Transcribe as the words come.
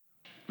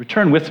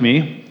Return with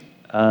me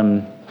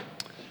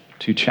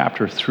to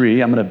chapter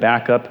 3. I'm going to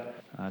back up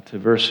to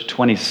verse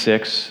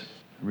 26,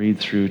 read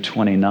through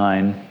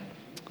 29.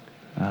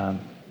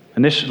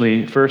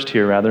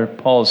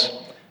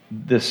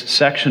 This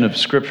section of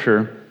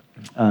Scripture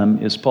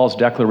is Paul's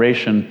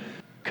declaration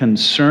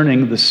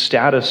concerning the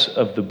status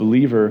of the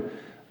believer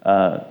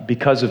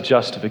because of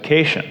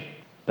justification.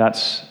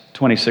 That's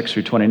 26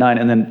 through 29.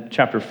 And then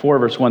chapter 4,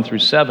 verse 1 through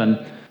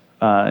 7,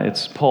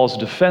 it's Paul's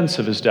defense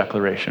of his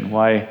declaration.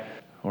 Why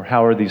or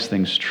how are these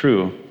things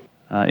true?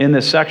 In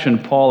this section,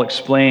 Paul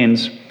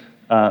explains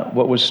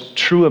what was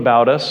true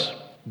about us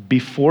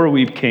before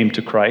we came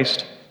to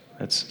Christ,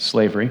 that's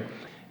slavery,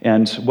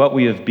 and what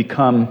we have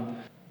become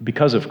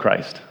because of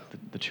Christ,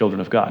 the children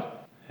of God.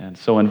 And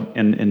so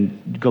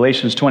in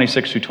Galatians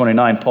 26 through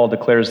 29, Paul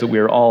declares that we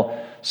are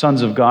all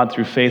sons of God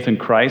through faith in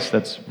Christ,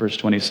 that's verse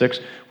 26.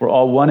 We're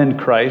all one in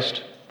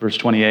Christ, verse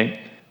 28,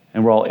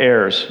 and we're all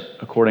heirs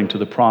according to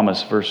the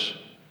promise, verse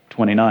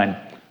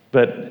 29.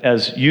 But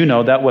as you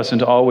know, that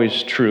wasn't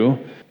always true.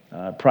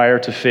 Prior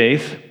to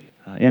faith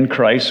in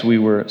Christ, we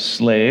were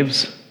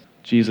slaves.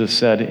 Jesus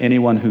said,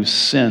 anyone who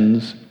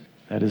sins,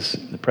 that is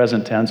the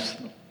present tense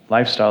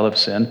lifestyle of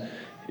sin,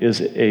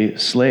 is a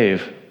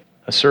slave,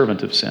 a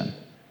servant of sin.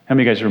 How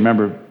many of you guys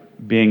remember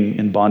being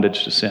in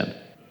bondage to sin?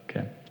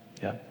 Okay,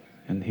 yeah.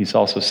 And he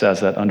also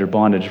says that under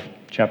bondage,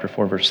 chapter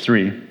 4, verse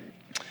 3.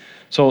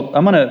 So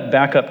I'm going to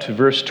back up to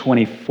verse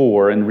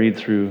 24 and read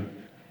through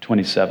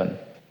 27.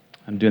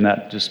 I'm doing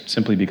that just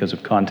simply because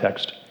of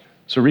context.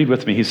 So read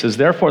with me. He says,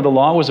 therefore the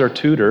law was our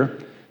tutor,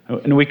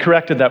 and we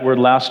corrected that word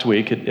last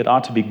week. It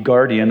ought to be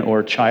guardian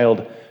or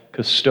child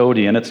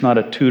custodian. It's not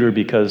a tutor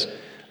because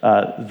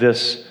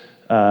this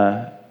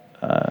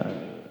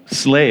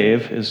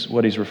slave, is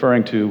what he's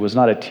referring to, was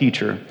not a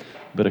teacher,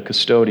 but a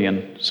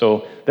custodian.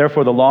 So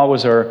therefore the law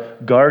was our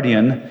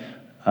guardian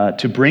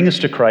to bring us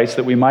to Christ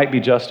that we might be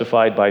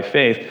justified by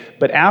faith.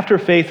 But after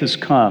faith has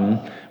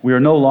come, we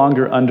are no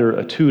longer under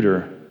a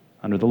tutor,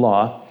 under the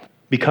law,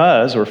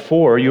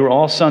 for you are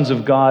all sons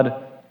of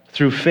God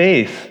through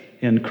faith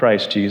in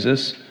Christ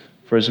Jesus.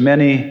 For as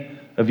many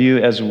of you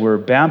as were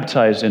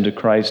baptized into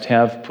Christ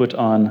have put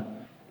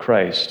on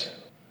Christ.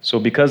 So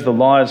because the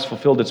law has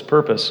fulfilled its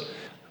purpose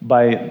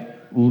by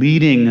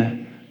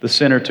leading the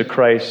sinner to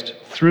Christ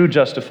through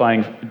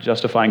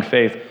justifying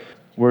faith,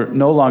 we're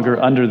no longer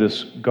under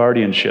this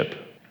guardianship.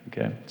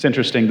 Okay, it's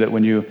interesting that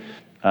when you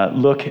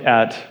look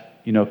at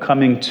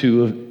coming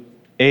to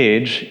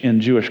age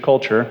in Jewish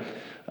culture,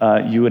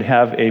 you would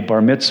have a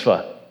bar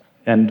mitzvah,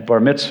 and bar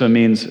mitzvah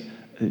means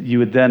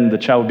the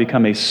child would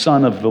become a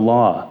son of the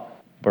law,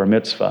 bar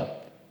mitzvah.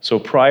 So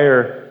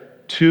prior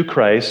to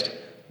Christ,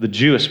 the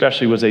Jew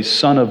especially was a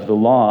son of the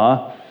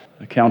law,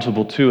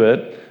 accountable to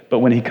it, but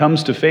when he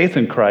comes to faith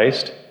in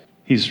Christ,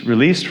 he's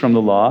released from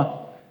the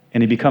law,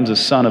 and he becomes a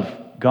son of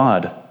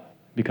God,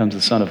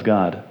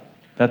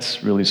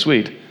 That's really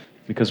sweet,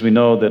 because we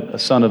know that a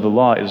son of the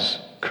law is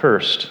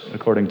cursed,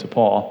 according to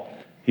Paul.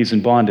 He's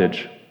in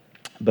bondage.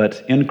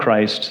 But in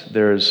Christ,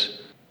 there's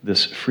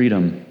this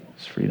freedom.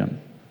 We're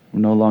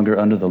no longer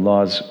under the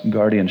law's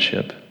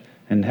guardianship.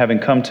 And having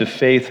come to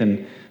faith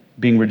and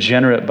being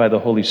regenerate by the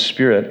Holy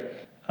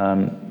Spirit,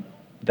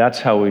 that's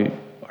how we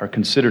are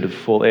considered of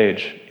full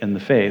age in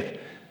the faith,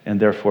 and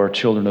therefore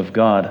children of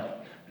God.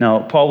 Now,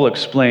 Paul will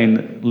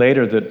explain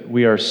later that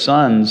we are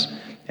sons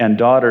and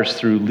daughters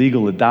through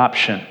legal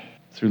adoption.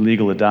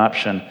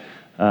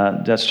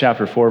 That's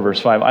chapter 4, verse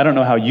 5. I don't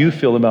know how you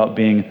feel about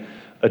being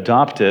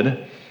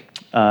adopted,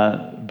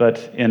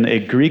 but in a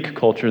Greek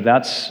culture,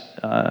 that's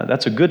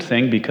a good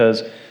thing,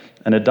 because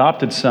an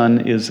adopted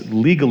son is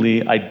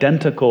legally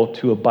identical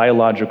to a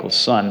biological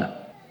son,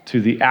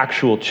 to the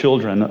actual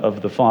children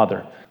of the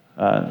Father.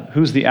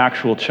 Who's the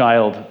actual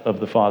child of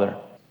the Father?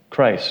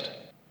 Christ.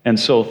 And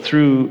so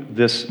through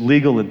this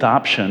legal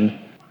adoption,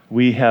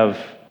 we have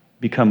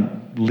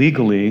become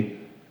legally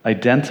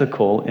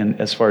identical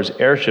as far as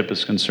heirship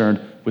is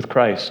concerned with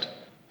Christ.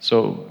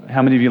 So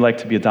how many of you like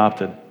to be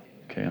adopted?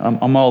 Okay,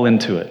 I'm all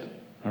into it.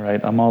 All right,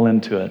 I'm all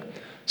into it.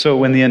 So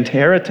when the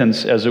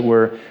inheritance, as it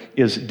were,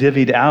 is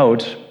divvied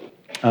out,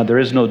 there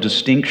is no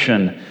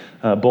distinction.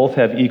 Both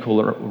have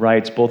equal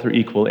rights. Both are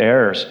equal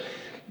heirs.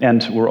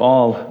 And we're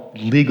all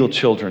legal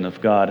children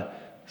of God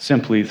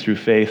simply through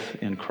faith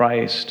in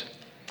Christ.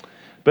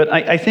 But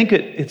I think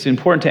it's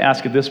important to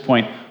ask at this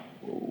point,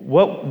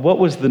 what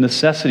was the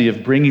necessity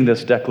of bringing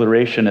this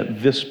declaration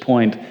at this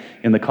point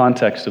in the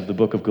context of the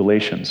book of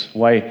Galatians?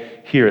 Why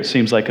here? It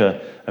seems like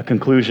a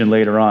conclusion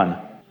later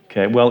on.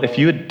 Okay, well, if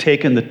you had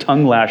taken the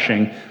tongue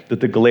lashing that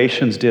the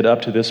Galatians did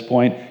up to this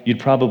point, you'd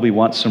probably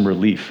want some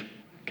relief.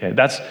 Okay,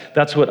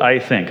 that's what I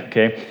think,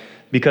 okay?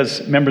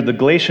 Because remember, the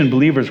Galatian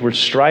believers were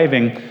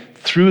striving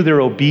through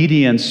their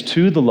obedience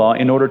to the law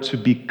in order to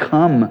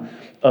become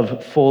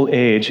of full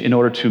age, in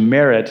order to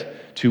merit,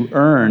 to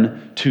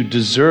earn, to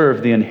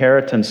deserve the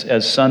inheritance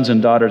as sons and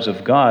daughters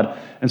of God.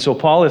 And so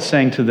Paul is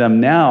saying to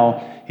them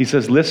now, he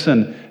says,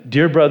 listen,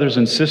 dear brothers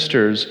and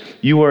sisters,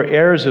 you are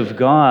heirs of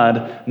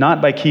God, not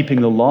by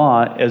keeping the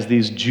law, as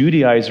these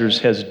Judaizers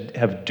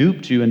have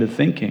duped you into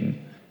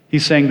thinking.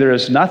 He's saying there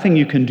is nothing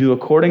you can do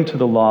according to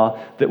the law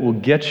that will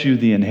get you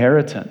the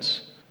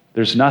inheritance.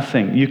 There's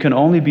nothing. You can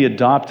only be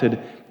adopted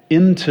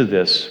into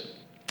this,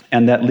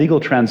 and that legal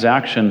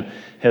transaction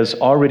has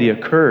already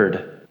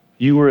occurred.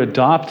 You were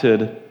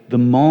adopted the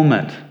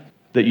moment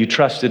that you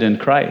trusted in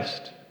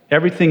Christ.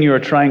 Everything you are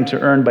trying to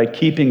earn by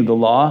keeping the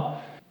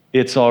law,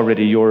 it's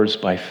already yours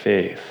by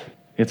faith.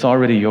 It's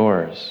already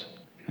yours.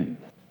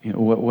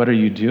 What are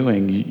you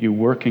doing? You're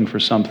working for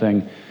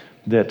something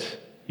that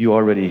you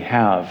already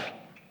have.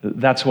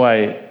 That's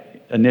why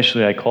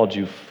initially I called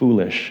you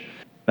foolish.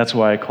 That's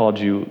why I called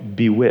you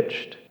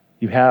bewitched.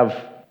 You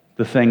have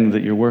the thing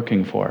that you're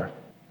working for.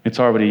 It's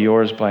already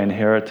yours by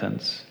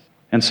inheritance.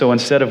 And so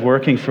instead of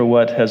working for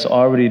what has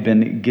already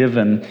been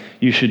given,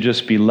 you should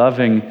just be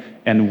loving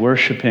and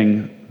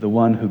worshiping the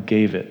one who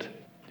gave it.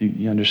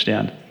 You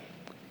understand?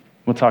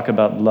 We'll talk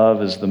about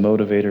love as the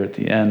motivator at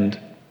the end,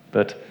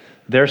 but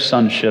their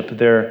sonship,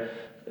 their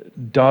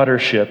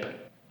daughtership,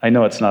 I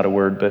know it's not a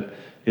word, but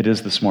it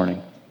is this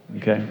morning,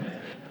 okay?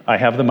 I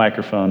have the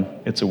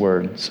microphone, it's a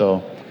word.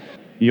 So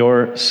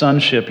your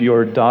sonship,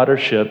 your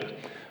daughtership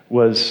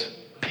was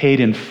paid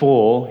in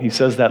full. He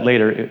says that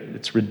later.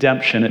 It's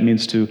redemption. It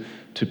means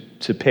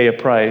to pay a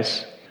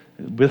price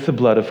with the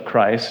blood of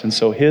Christ. And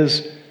so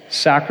his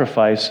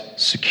sacrifice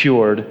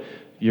secured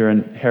your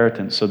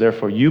inheritance. So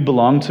therefore, you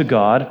belong to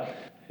God,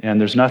 and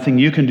there's nothing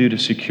you can do to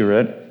secure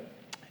it,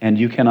 and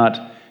you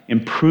cannot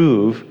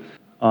improve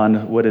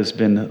on what has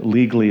been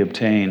legally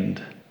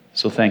obtained.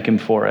 So thank him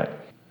for it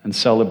and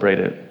celebrate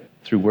it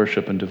through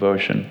worship and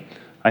devotion.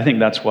 I think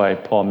that's why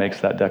Paul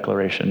makes that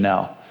declaration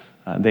now.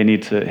 They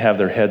need to have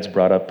their heads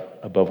brought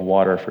up above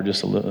water for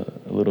just a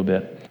little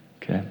bit.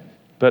 Okay,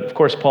 but of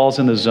course Paul's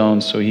in the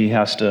zone, so he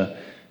has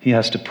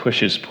to push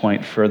his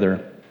point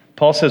further.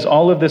 Paul says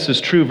all of this is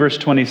true, verse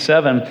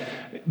 27,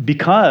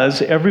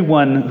 because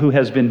everyone who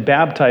has been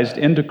baptized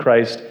into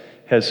Christ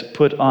has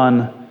put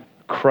on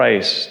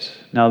Christ.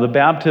 Now the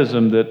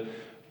baptism that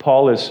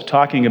Paul is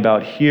talking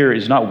about here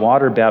is not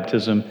water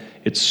baptism,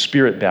 it's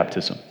spirit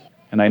baptism.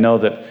 And I know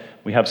that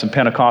we have some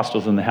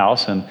Pentecostals in the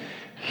house, and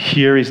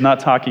here he's not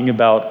talking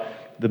about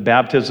the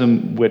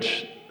baptism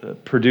which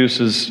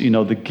produces,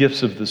 the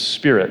gifts of the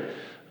Spirit.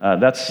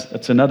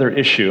 That's another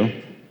issue,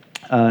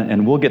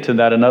 and we'll get to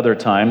that another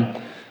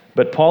time.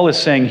 But Paul is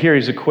saying here,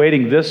 he's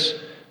equating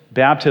this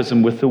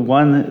baptism with the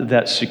one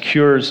that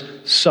secures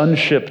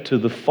sonship to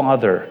the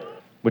Father,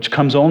 which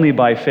comes only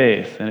by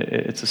faith. And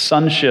it's a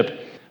sonship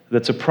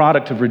that's a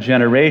product of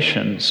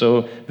regeneration.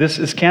 So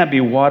this can't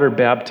be water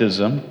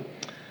baptism.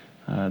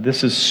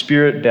 This is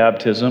spirit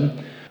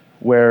baptism,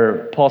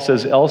 where Paul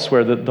says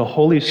elsewhere that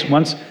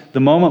the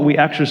moment we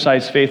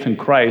exercise faith in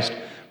Christ,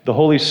 the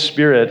Holy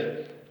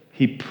Spirit,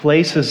 he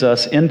places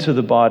us into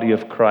the body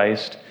of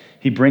Christ.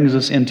 He brings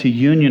us into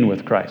union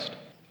with Christ.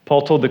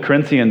 Paul told the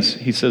Corinthians,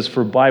 he says,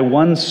 for by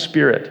one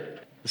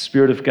Spirit, the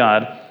Spirit of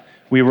God,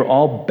 we were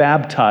all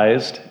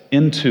baptized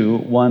into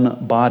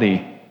one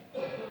body,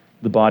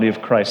 the body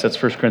of Christ.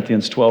 That's 1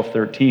 Corinthians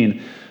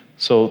 12:13.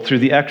 So through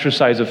the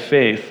exercise of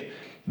faith,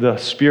 the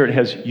Spirit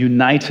has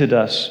united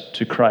us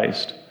to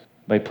Christ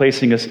by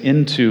placing us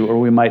into, or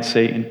we might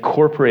say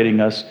incorporating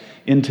us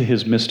into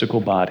his mystical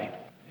body.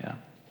 Yeah,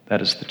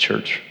 that is the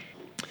church.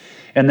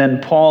 And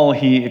then Paul,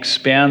 he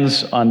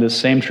expands on this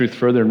same truth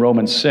further in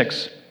Romans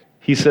 6.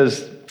 He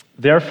says,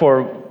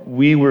 therefore,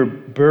 we were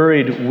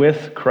buried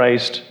with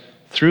Christ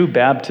through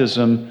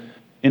baptism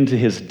into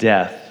his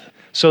death,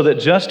 so that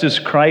just as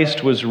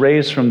Christ was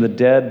raised from the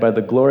dead by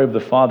the glory of the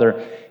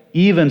Father,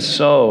 even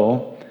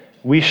so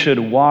we should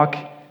walk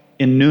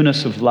in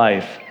newness of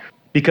life.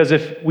 Because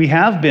if we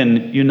have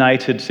been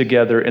united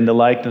together in the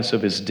likeness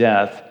of his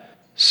death,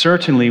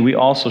 certainly we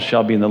also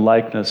shall be in the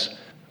likeness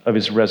of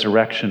his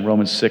resurrection,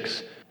 Romans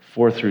 6,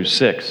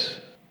 4-6.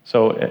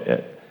 So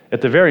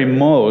at the very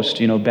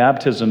most,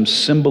 baptism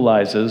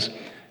symbolizes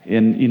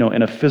in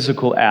a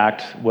physical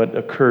act what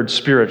occurred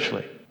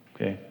spiritually,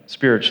 okay,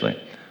 spiritually.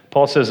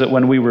 Paul says that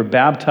when we were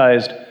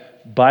baptized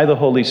by the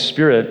Holy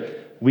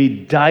Spirit,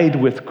 we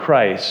died with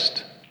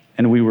Christ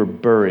and we were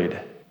buried.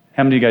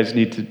 How many of you guys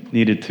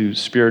needed to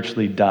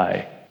spiritually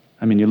die?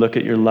 I mean, you look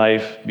at your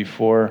life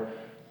before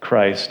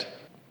Christ,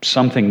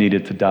 something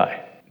needed to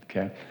die,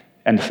 okay?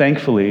 And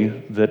thankfully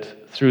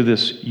that through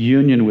this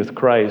union with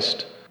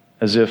Christ,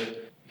 as if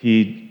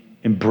he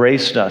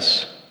embraced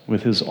us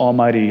with his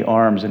almighty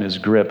arms and his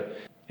grip,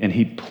 and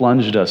he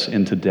plunged us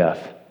into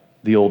death,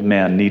 the old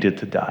man needed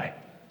to die.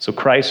 So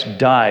Christ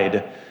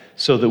died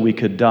so that we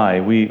could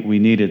die. We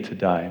needed to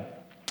die.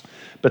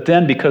 But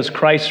then because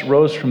Christ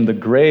rose from the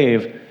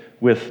grave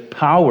with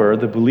power,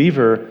 the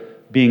believer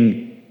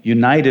being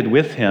united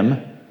with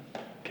him,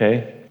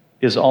 okay,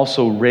 is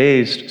also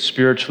raised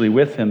spiritually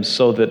with him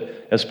so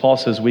that, as Paul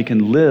says, we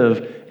can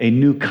live a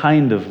new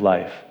kind of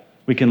life.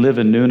 We can live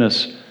a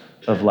newness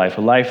of life,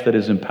 a life that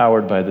is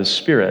empowered by the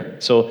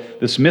Spirit. So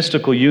this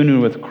mystical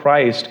union with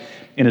Christ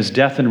in his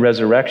death and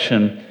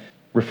resurrection,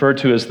 referred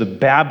to as the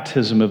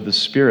baptism of the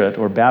Spirit,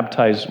 or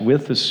baptized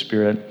with the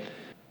Spirit,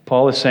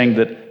 Paul is saying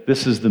that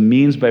this is the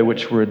means by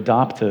which we're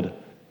adopted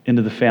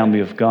into the family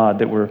of God,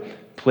 that we're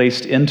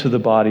placed into the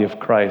body of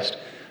Christ,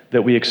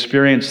 that we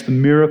experience the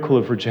miracle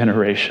of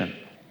regeneration,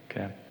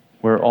 okay,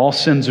 where all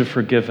sins are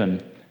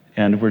forgiven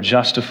and we're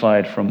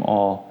justified from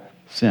all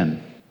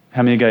sin.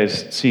 How many of you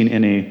guys seen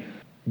any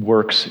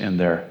works in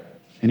there?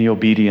 Any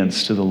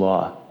obedience to the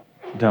law?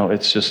 No,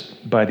 it's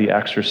just by the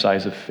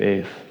exercise of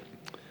faith.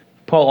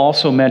 Paul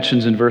also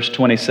mentions in verse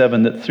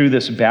 27 that through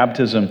this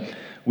baptism,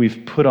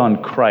 we've put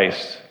on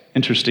Christ.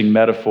 Interesting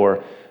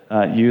metaphor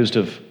used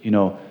of,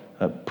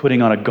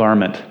 putting on a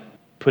garment,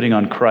 putting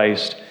on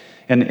Christ.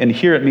 And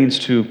here it means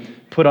to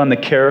put on the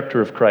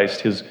character of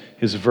Christ,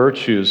 his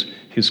virtues,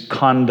 his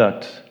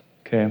conduct.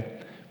 Okay.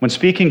 When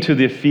speaking to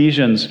the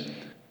Ephesians,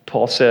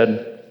 Paul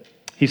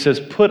he says,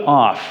 put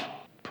off,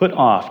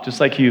 just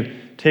like you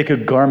take a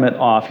garment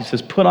off. He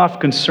says, put off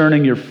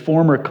concerning your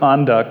former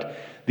conduct,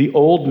 the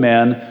old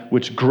man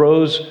which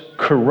grows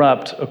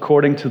corrupt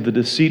according to the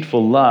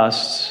deceitful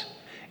lusts,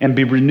 and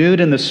be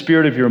renewed in the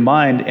spirit of your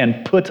mind,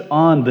 and put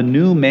on the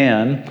new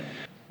man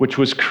which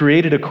was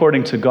created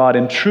according to God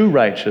in true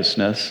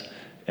righteousness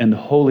and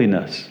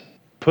holiness.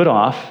 Put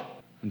off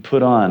and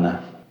put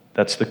on.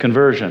 That's the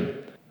conversion.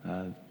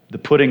 The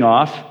putting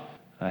off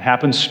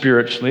happened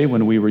spiritually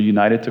when we were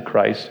united to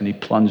Christ and he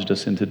plunged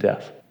us into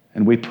death.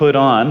 And we put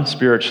on,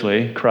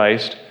 spiritually,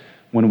 Christ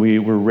when we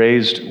were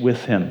raised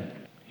with him.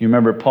 You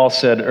remember Paul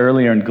said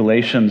earlier in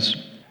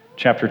Galatians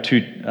chapter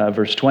 2,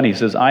 verse 20, he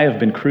says, I have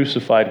been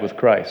crucified with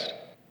Christ.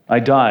 He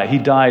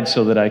died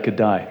so that I could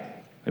die.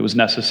 It was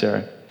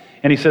necessary.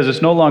 And he says,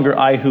 it's no longer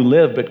I who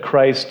live, but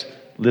Christ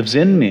lives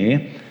in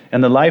me.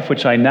 And the life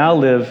which I now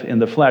live in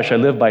the flesh, I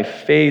live by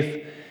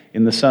faith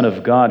in the Son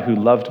of God who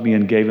loved me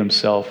and gave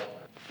himself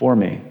for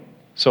me.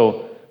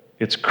 So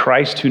it's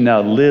Christ who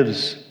now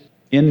lives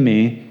in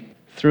me,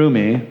 through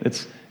me.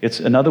 It's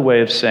another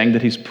way of saying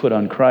that he's put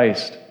on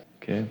Christ.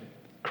 Okay?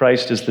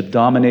 Christ is the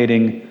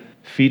dominating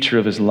feature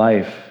of his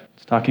life.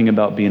 It's talking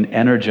about being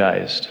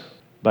energized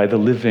by the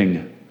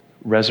living,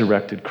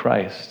 resurrected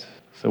Christ.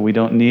 So we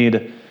don't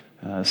need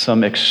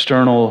some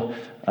external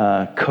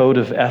code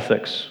of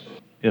ethics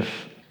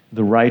if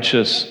the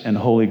righteous and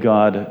holy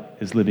God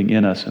is living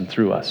in us and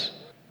through us.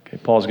 Okay,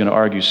 Paul's going to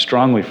argue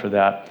strongly for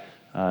that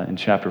in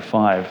chapter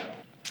 5.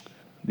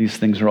 These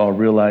things are all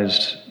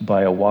realized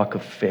by a walk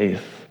of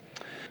faith.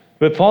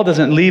 But Paul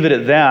doesn't leave it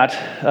at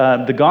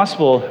that. The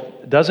gospel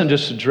doesn't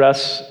just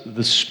address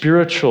the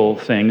spiritual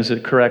things,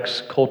 it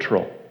corrects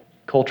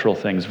cultural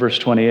things. Verse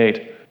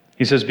 28,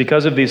 he says,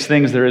 because of these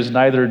things there is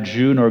neither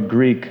Jew nor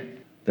Greek,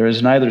 there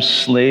is neither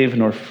slave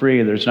nor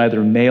free, there is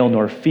neither male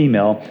nor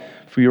female,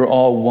 for you're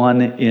all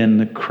one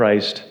in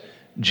Christ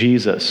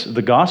Jesus.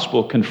 The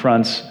gospel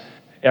confronts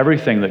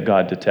everything that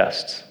God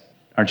detests.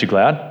 Aren't you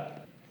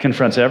glad?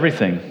 Confronts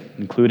everything,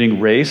 including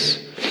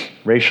race,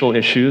 racial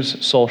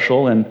issues,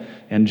 social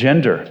and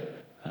gender,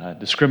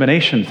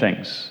 discrimination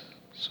things.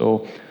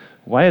 So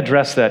why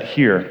address that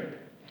here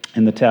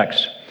in the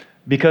text?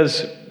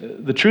 Because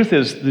the truth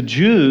is, the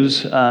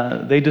Jews,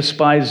 they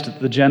despised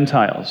the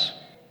Gentiles.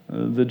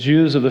 The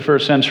Jews of the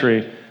first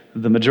century,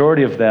 the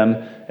majority of them,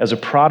 as a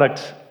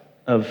product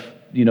of,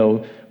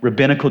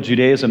 rabbinical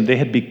Judaism, they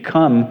had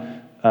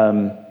become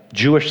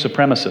Jewish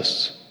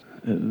supremacists.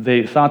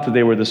 They thought that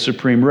they were the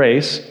supreme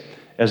race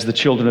as the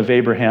children of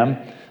Abraham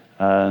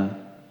and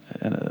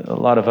a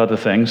lot of other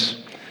things.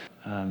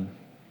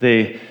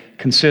 They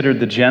considered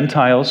the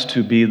Gentiles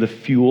to be the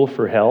fuel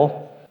for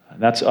hell.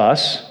 That's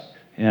us.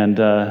 And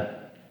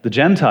the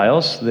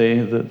Gentiles,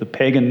 the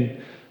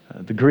pagan,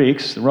 the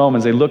Greeks, the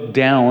Romans, they looked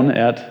down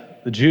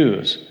at the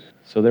Jews.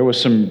 So there was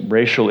some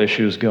racial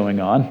issues going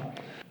on.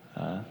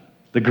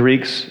 The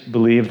Greeks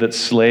believed that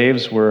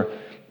slaves were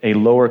a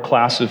lower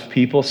class of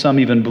people. Some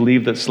even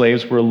believed that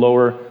slaves were a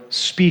lower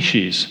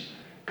species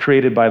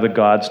created by the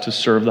gods to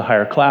serve the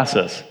higher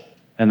classes.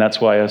 And that's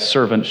why a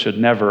servant should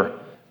never,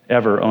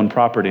 ever own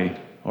property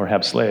or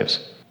have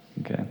slaves.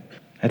 Okay.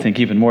 I think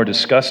even more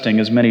disgusting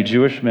is many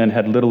Jewish men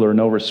had little or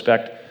no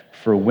respect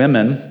for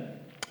women.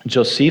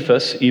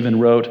 Josephus even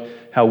wrote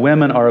how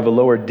women are of a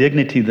lower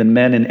dignity than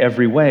men in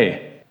every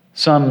way.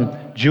 Some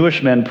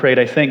Jewish men prayed,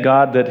 I thank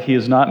God that he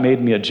has not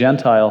made me a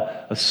Gentile,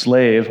 a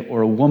slave,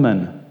 or a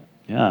woman.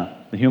 Yeah,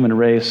 the human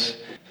race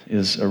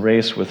is a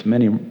race with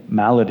many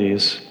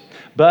maladies.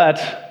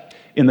 But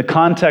in the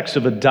context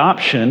of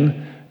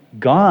adoption,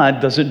 God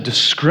doesn't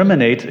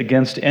discriminate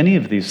against any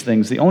of these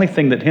things. The only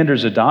thing that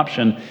hinders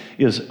adoption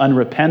is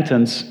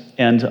unrepentance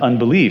and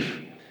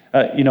unbelief.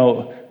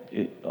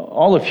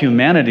 All of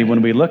humanity,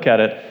 when we look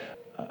at it,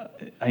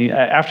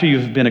 after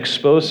you've been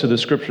exposed to the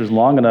scriptures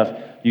long enough,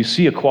 you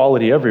see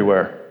equality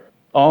everywhere.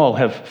 All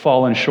have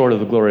fallen short of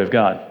the glory of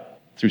God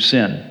through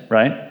sin,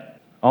 right?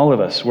 All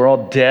of us. We're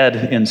all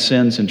dead in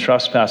sins and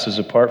trespasses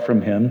apart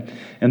from him,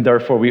 and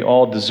therefore we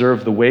all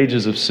deserve the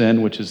wages of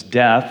sin, which is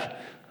death.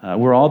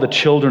 We're all the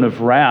children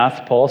of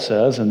wrath, Paul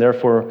says, and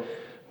therefore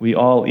we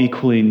all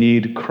equally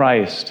need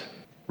Christ,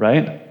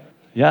 right?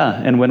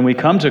 Yeah, and when we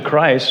come to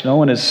Christ, no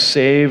one is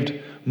saved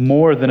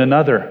more than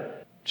another.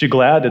 Aren't you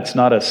glad it's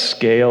not a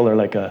scale or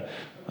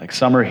like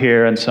some are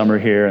here and some are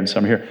here and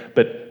some are here?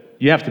 But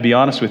you have to be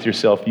honest with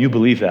yourself. You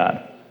believe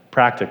that.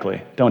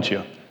 practically, don't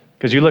you?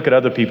 Because you look at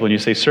other people and you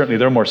say, certainly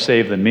they're more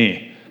saved than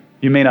me.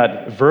 You may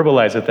not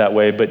verbalize it that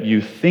way, but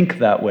you think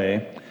that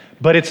way.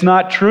 But it's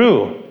not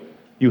true,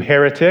 you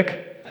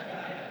heretic.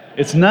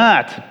 It's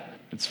not.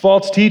 It's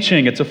false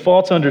teaching. It's a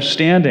false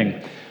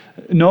understanding.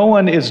 No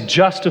one is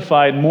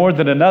justified more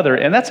than another,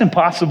 and that's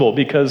impossible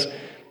because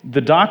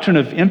the doctrine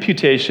of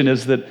imputation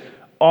is that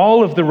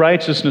all of the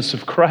righteousness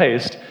of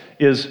Christ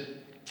is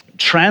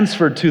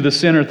transferred to the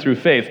sinner through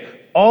faith.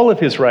 All of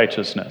his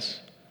righteousness.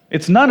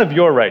 It's none of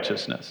your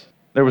righteousness.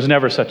 There was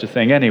never such a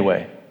thing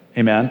anyway.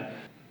 Amen?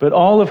 But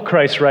all of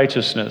Christ's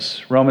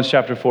righteousness, Romans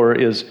chapter 4,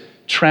 is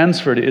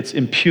transferred. It's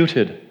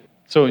imputed.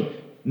 So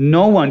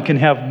no one can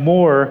have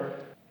more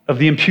of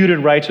the imputed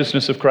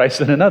righteousness of Christ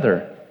than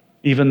another,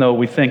 even though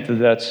we think that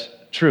that's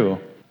true.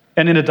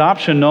 And in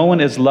adoption, no one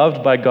is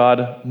loved by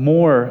God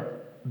more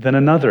than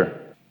another,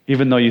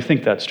 even though you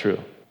think that's true.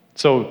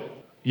 So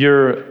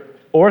you're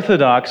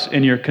orthodox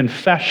in your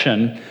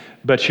confession,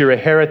 but you're a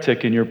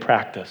heretic in your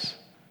practice.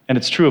 And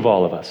it's true of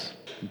all of us.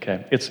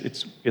 Okay?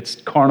 It's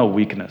carnal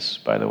weakness,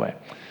 by the way.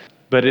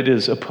 But it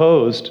is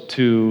opposed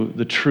to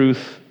the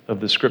truth of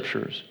the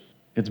Scriptures.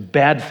 It's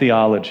bad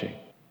theology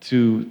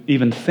to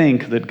even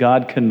think that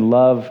God can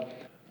love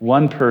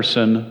one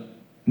person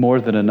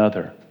more than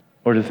another,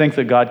 or to think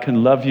that God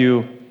can love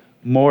you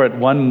more at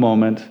one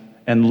moment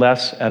and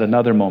less at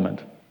another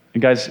moment.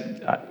 And guys,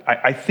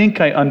 I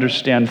think I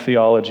understand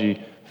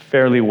theology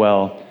fairly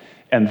well,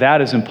 and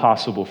that is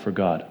impossible for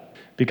God.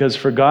 Because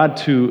for God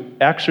to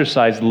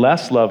exercise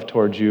less love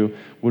towards you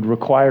would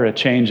require a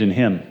change in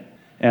him.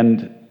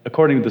 And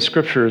according to the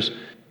Scriptures,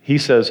 he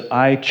says,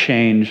 I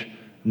change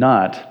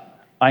not.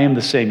 I am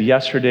the same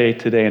yesterday,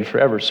 today, and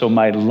forever. So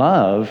my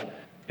love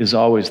is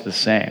always the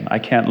same. I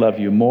can't love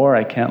you more,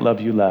 I can't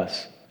love you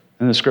less.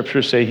 And the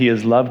Scriptures say he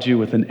has loved you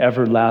with an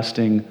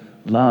everlasting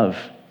love.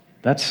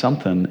 That's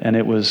something, and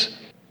it was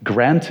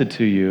granted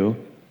to you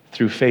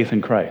through faith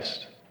in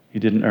Christ. You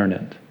didn't earn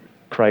it.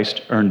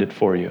 Christ earned it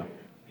for you.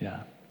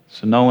 Yeah.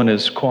 So no one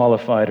is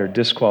qualified or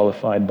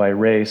disqualified by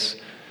race,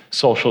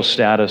 social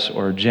status,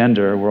 or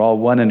gender. We're all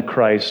one in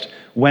Christ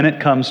when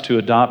it comes to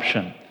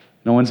adoption.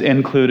 No one's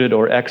included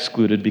or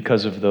excluded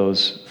because of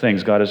those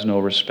things. God is no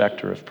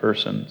respecter of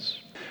persons.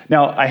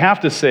 Now, I have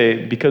to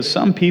say, because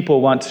some people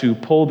want to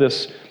pull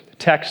this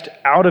text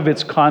out of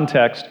its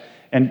context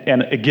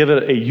and give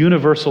it a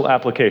universal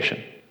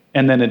application,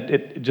 and then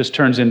it just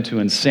turns into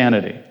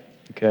insanity,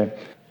 okay?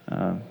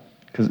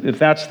 Because if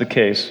that's the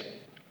case,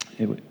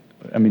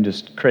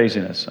 just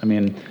craziness.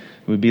 It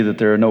would be that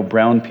there are no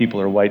brown people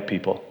or white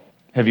people.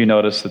 Have you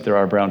noticed that there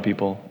are brown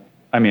people?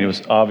 It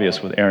was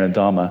obvious with Aaron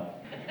Adama.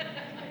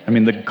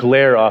 The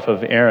glare off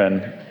of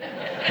Aaron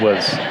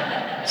was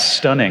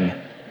stunning.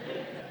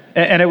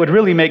 And it would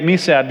really make me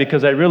sad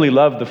because I really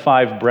love the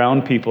 5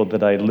 brown people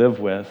that I live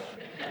with.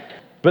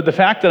 But the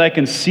fact that I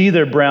can see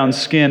their brown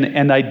skin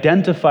and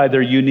identify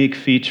their unique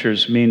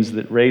features means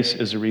that race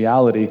is a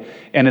reality,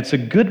 and it's a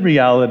good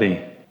reality.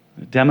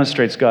 It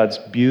demonstrates God's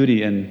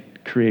beauty and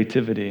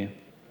creativity.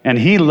 And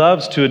he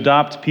loves to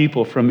adopt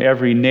people from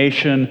every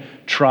nation,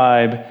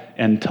 tribe,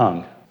 and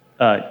tongue.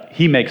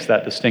 He makes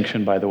that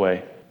distinction, by the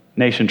way.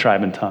 Nation,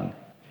 tribe, and tongue.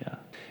 Yeah.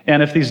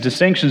 And if these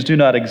distinctions do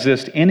not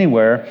exist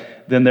anywhere,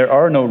 then there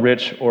are no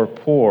rich or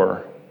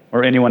poor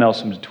or anyone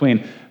else in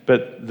between.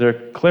 But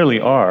there clearly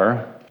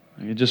are.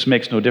 It just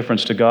makes no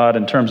difference to God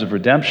in terms of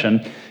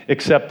redemption,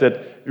 except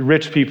that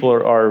rich people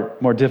are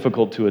more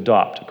difficult to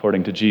adopt,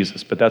 according to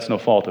Jesus. But that's no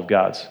fault of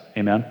God's.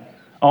 Amen?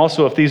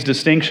 Also, if these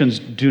distinctions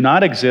do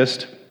not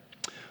exist,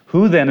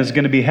 who then is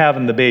going to be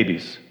having the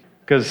babies?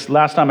 Because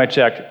last time I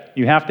checked,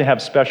 you have to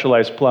have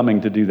specialized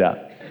plumbing to do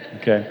that.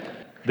 Okay?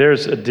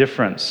 There's a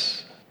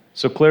difference.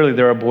 So clearly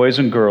there are boys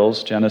and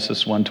girls,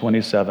 Genesis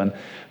 1:27.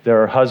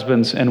 There are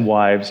husbands and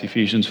wives,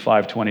 Ephesians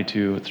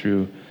 5:22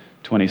 through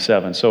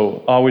 27.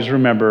 So always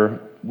remember,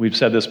 we've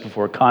said this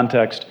before,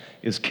 context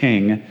is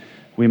king.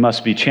 We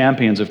must be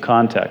champions of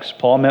context.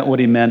 Paul meant what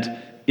he meant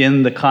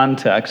in the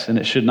context, and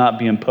it should not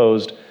be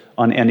imposed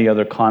on any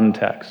other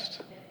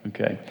context.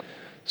 Okay.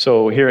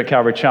 So here at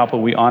Calvary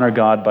Chapel, we honor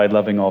God by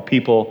loving all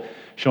people,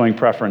 showing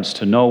preference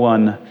to no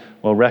one,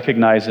 while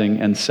recognizing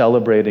and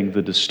celebrating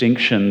the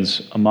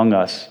distinctions among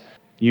us,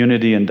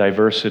 unity and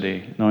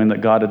diversity, knowing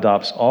that God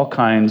adopts all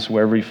kinds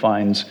wherever he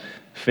finds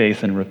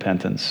faith and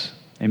repentance.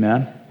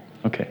 Amen?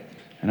 Okay.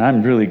 And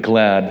I'm really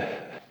glad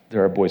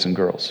there are boys and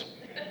girls.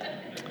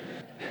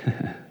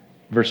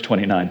 Verse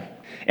 29.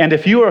 And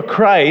if you are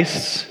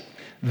Christ's,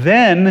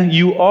 then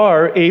you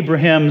are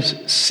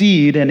Abraham's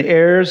seed and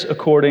heirs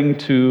according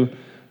to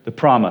the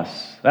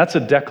promise. That's a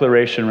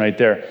declaration right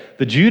there.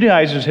 The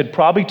Judaizers had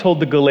probably told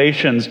the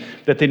Galatians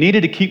that they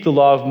needed to keep the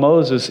law of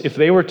Moses if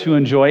they were to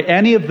enjoy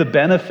any of the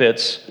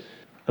benefits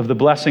of the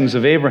blessings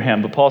of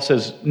Abraham. But Paul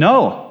says,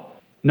 no.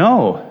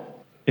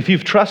 If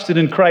you've trusted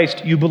in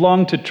Christ, you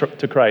belong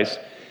to Christ.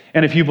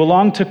 And if you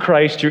belong to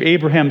Christ, you're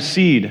Abraham's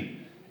seed.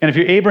 And if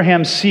you're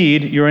Abraham's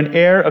seed, you're an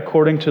heir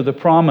according to the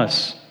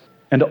promise.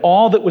 And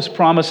all that was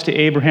promised to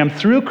Abraham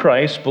through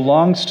Christ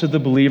belongs to the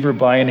believer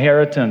by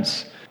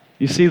inheritance.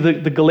 You see,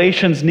 the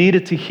Galatians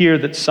needed to hear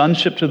that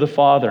sonship to the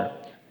Father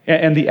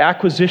and the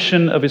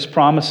acquisition of his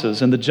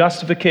promises and the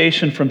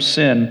justification from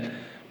sin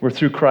were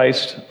through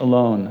Christ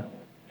alone,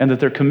 and that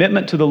their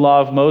commitment to the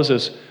law of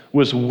Moses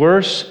was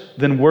worse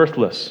than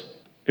worthless.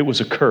 It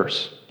was a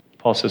curse.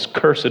 Paul says,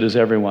 "Cursed is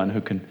everyone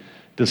who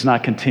does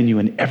not continue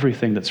in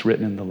everything that's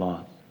written in the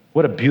law."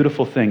 What a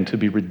beautiful thing to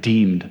be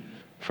redeemed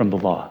from the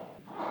law.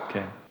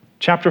 Okay.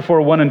 Chapter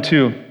 4, 1 and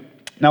 2.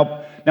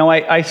 Now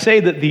I say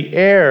that the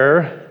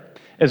heir,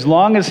 as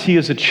long as he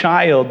is a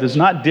child, does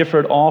not differ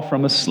at all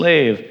from a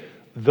slave,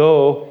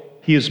 though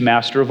he is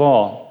master of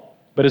all,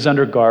 but is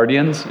under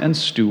guardians and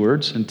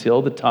stewards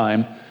until the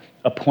time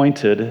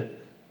appointed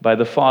by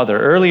the Father.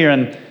 Earlier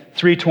in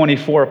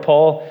 3:24,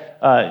 Paul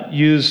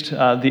used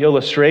the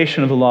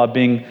illustration of the law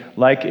being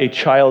like a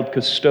child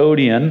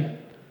custodian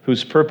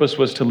whose purpose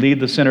was to lead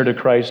the sinner to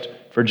Christ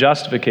for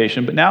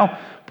justification. But now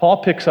Paul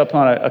picks up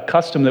on a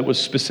custom that was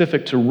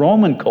specific to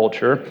Roman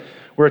culture,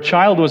 where a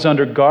child was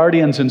under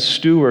guardians and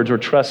stewards or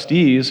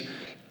trustees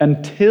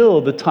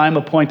until the time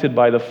appointed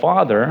by the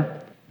Father,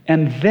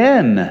 and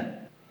then,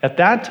 at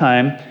that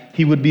time,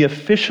 he would be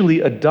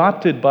officially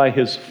adopted by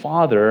his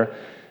father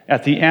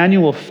at the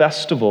annual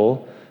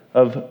festival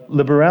of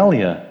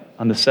Liberalia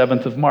on the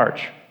 7th of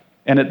March.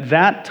 And at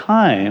that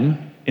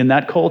time, in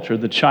that culture,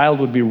 the child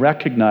would be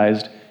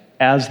recognized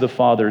as the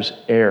father's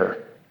heir,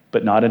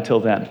 but not until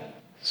then.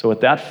 So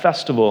at that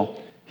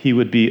festival, he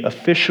would be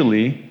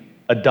officially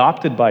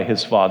adopted by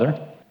his father,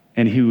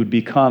 and he would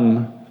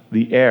become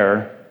the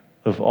heir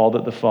of all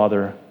that the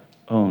father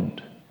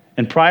owned.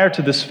 And prior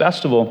to this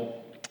festival,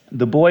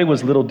 the boy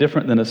was little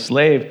different than a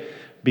slave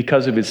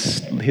because of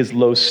his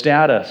low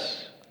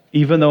status,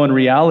 even though in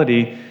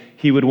reality,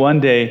 he would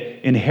one day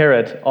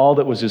inherit all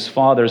that was his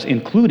father's,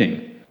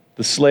 including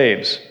the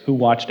slaves who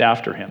watched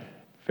after him.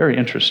 Very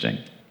interesting.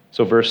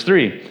 So verse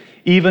 3,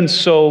 "Even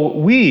so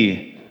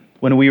we,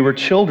 when we were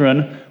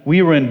children,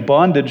 we were in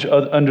bondage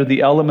under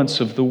the elements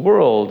of the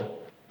world."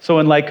 So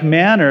in like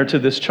manner to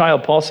this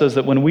child, Paul says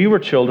that when we were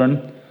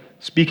children,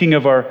 speaking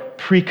of our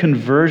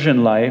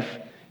pre-conversion life,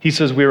 he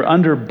says we were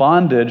under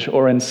bondage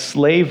or in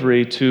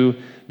slavery to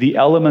the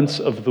elements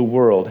of the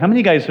world. How many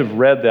of you guys have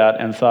read that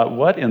and thought,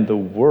 what in the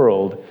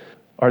world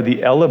are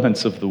the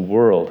elements of the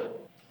world?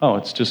 Oh,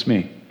 it's just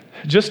me.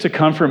 Just to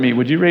comfort me,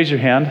 would you raise your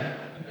hand?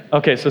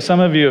 Okay, so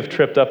some of you have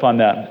tripped up on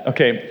that.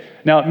 Okay,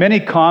 now many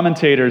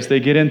commentators, they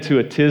get into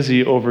a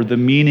tizzy over the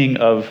meaning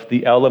of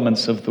the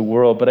elements of the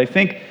world, but I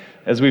think,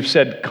 as we've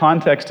said,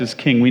 context is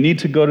king. We need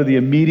to go to the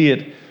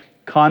immediate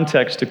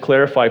context to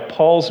clarify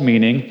Paul's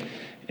meaning,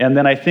 and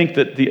then I think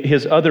that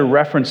his other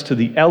reference to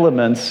the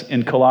elements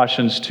in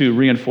Colossians 2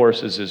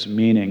 reinforces his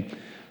meaning.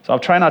 So I'll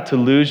try not to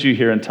lose you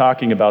here in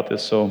talking about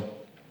this, so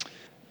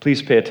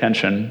please pay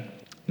attention.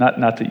 Not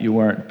that you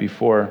weren't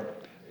before,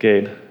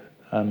 Gabe.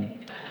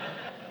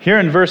 Here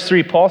in verse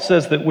 3, Paul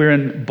says that we're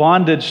in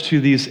bondage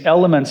to these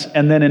elements,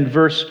 and then in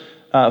verse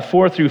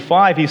 4 through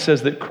 5, he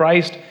says that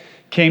Christ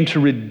came to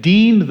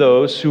redeem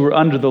those who were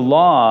under the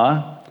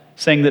law,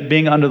 saying that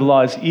being under the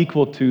law is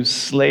equal to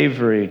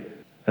slavery.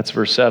 That's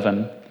verse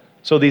 7.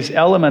 So these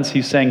elements,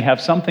 he's saying,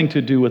 have something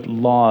to do with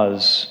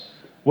laws.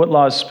 What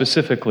laws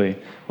specifically?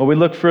 Well, we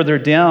look further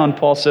down,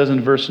 Paul says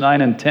in verse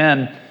 9 and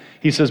 10,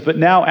 he says, "But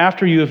now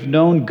after you have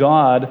known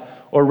God,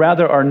 or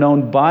rather are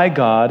known by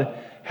God,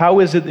 how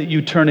is it that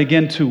you turn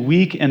again to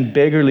weak and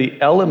beggarly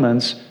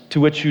elements to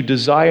which you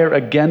desire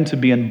again to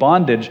be in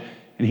bondage?"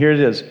 And here it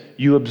is.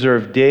 "You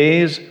observe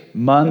days,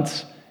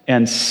 months,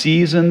 and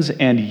seasons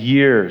and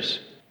years."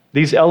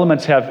 These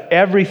elements have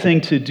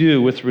everything to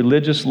do with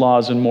religious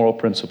laws and moral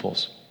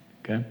principles.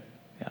 Okay?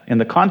 Yeah. In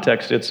the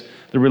context, it's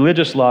the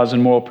religious laws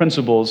and moral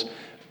principles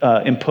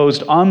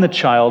imposed on the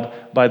child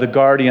by the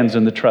guardians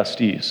and the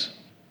trustees.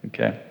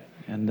 Okay?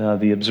 And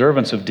the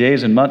observance of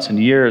days and months and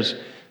years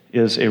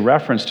is a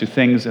reference to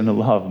things in the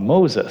law of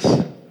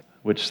Moses,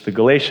 which the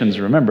Galatians,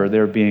 remember,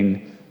 they're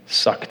being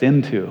sucked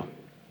into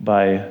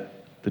by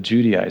the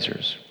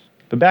Judaizers.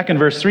 But back in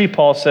verse 3,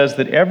 Paul says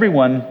that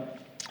everyone,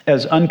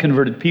 as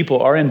unconverted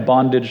people, are in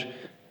bondage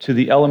to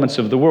the elements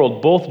of the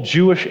world, both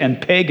Jewish and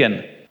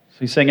pagan. So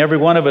he's saying every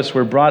one of us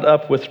were brought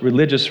up with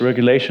religious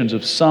regulations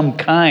of some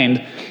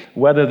kind,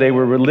 whether they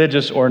were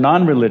religious or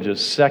non-religious,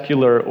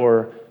 secular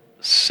or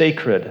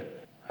sacred.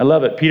 I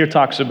love it. Peter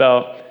talks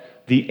about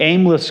the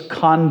aimless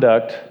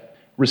conduct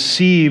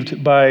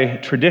received by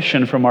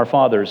tradition from our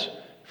fathers,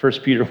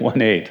 1 Peter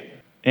 1:8.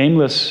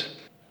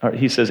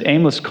 He says,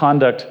 aimless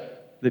conduct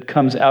that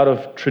comes out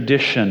of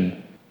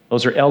tradition.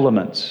 Those are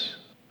elements,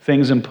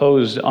 things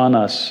imposed on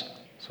us.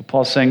 So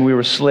Paul's saying we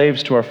were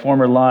slaves to our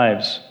former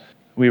lives.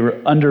 We were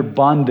under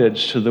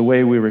bondage to the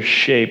way we were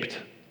shaped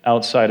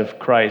outside of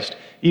Christ.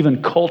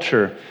 Even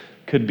culture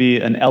could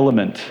be an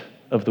element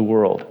of the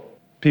world.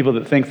 People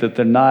that think that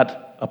they're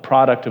not a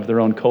product of their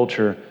own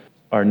culture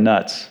are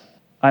nuts.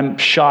 I'm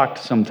shocked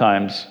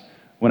sometimes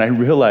when I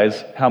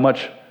realize how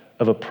much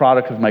of a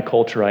product of my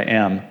culture I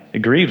am.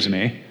 It grieves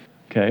me,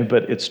 okay,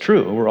 but it's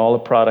true. We're all a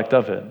product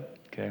of it,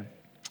 okay.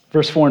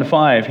 Verse 4 and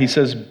 5, he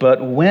says,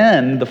 "But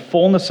when the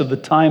fullness of the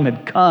time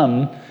had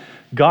come,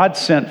 God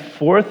sent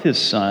forth his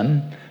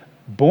Son,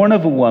 born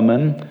of a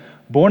woman,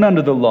 born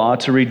under the law,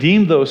 to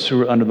redeem those who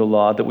were under the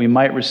law, that we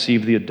might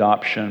receive the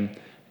adoption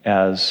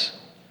as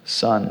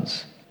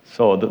sons.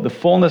 So the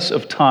fullness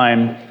of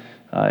time,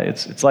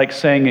 it's like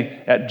saying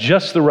at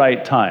just the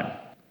right time.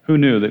 Who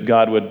knew that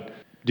God would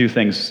do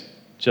things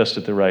just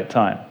at the right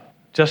time?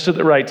 Just at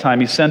the right time,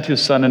 he sent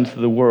his Son into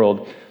the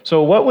world.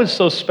 So what was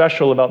so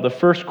special about the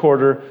first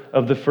quarter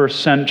of the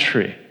first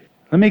century?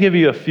 Let me give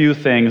you a few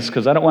things,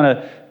 because I don't want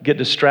to get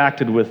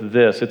distracted with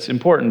this. It's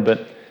important,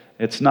 but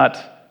it's not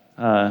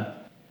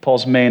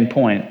Paul's main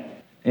point.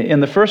 In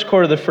the first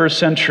quarter of the first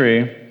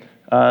century,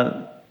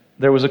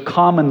 there was a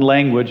common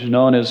language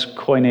known as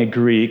Koine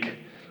Greek.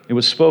 It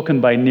was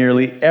spoken by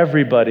nearly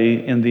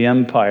everybody in the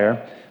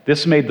empire.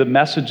 This made the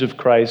message of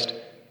Christ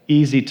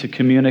easy to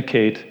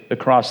communicate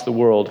across the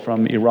world,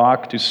 from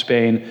Iraq to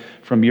Spain,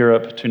 from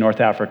Europe to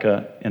North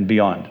Africa and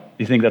beyond. Do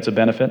you think that's a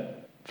benefit?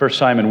 First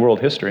time in world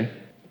history.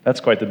 That's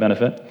quite the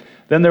benefit.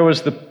 Then there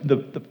was the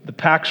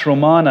Pax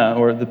Romana,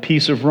 or the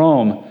Peace of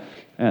Rome.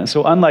 And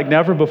so unlike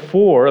never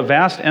before, a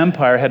vast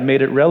empire had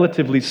made it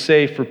relatively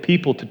safe for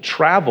people to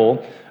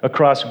travel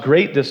across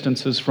great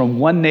distances from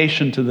one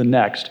nation to the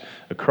next,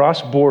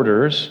 across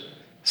borders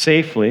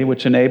safely,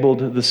 which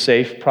enabled the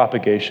safe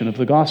propagation of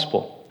the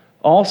gospel.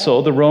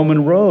 Also, the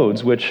Roman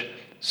roads, which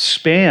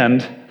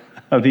spanned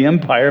the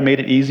empire, made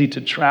it easy to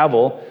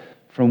travel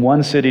from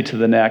one city to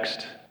the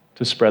next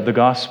to spread the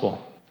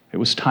gospel. It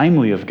was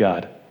timely of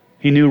God.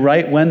 He knew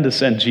right when to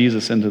send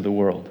Jesus into the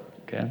world.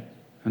 Okay?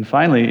 And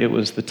finally, it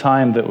was the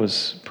time that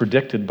was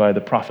predicted by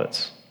the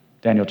prophets.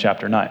 Daniel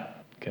chapter 9.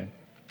 Okay?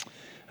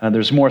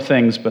 There's more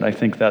things, but I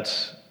think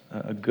that's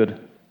a good,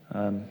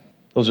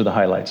 those are the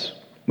highlights.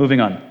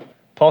 Moving on.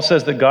 Paul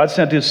says that God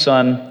sent his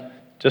Son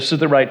just at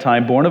the right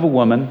time, born of a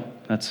woman,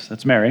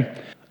 that's Mary,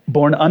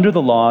 born under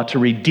the law to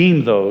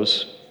redeem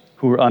those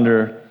who were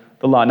under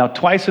the law. Now,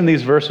 twice in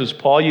these verses,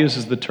 Paul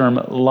uses the term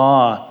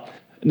law.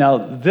 Now,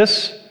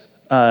 this,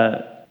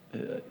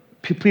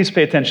 please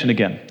pay attention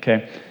again,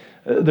 okay?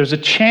 There's a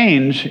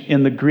change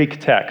in the Greek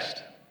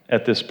text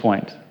at this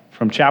point,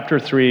 from chapter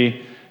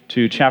 3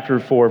 to chapter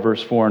 4,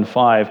 verse 4 and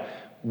 5,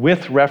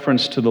 with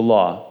reference to the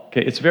law.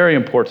 Okay, it's very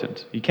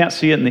important. You can't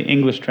see it in the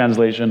English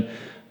translation,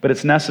 but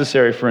it's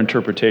necessary for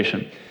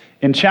interpretation.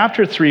 In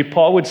chapter 3,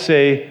 Paul would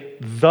say,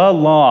 the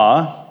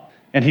law,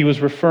 and he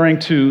was referring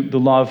to the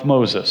law of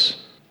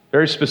Moses,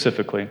 very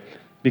specifically,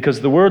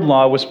 because the word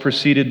law was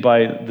preceded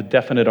by the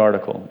definite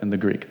article in the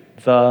Greek,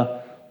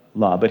 the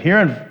law. But here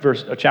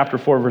in chapter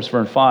 4, verse 4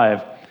 and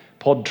 5,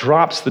 Paul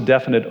drops the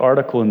definite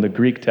article in the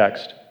Greek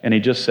text, and he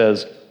just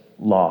says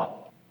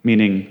law,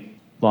 meaning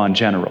law in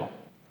general.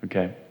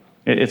 Okay?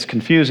 It's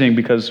confusing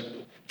because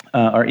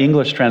our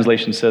English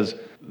translation says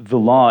the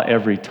law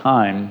every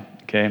time,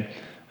 okay?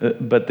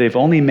 But they've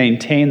only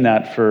maintained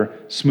that for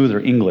smoother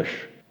English.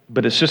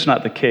 But it's just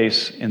not the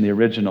case in the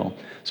original.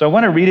 So I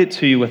want to read it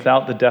to you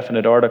without the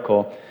definite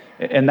article,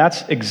 and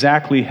that's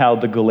exactly how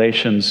the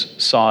Galatians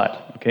saw it,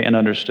 okay, and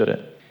understood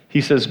it.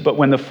 He says, "But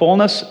when the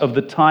fullness of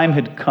the time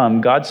had come,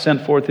 God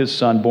sent forth his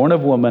Son, born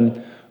of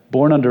woman,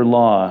 born under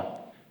law,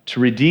 to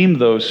redeem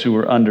those who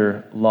were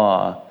under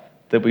law,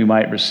 that we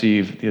might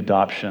receive the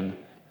adoption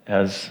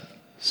as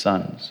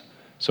sons."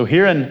 So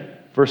here in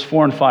verse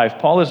 4 and 5,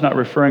 Paul is not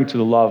referring to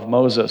the law of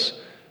Moses,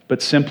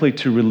 but simply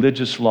to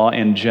religious law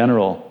in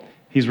general.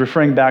 He's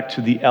referring back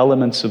to the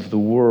elements of the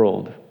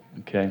world,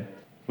 okay,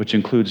 which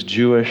includes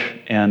Jewish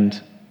and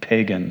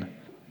pagan.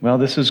 Well,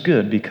 this is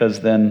good,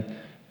 because then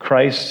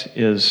Christ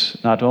is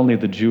not only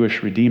the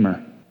Jewish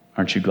Redeemer.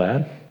 Aren't you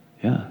glad?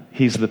 Yeah.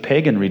 He's the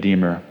pagan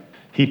Redeemer.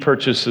 He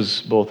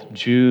purchases both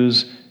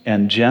Jews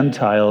and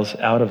Gentiles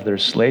out of their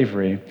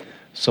slavery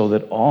so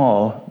that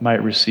all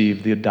might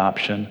receive the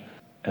adoption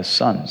as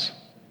sons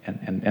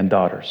and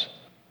daughters.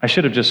 I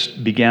should have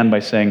just began by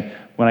saying,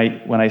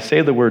 when I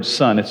say the word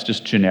son, it's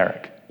just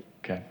generic.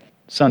 Okay?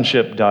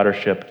 Sonship,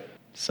 daughtership,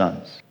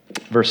 sons.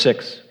 Verse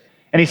 6.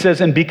 And he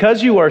says, "And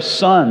because you are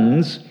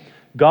sons,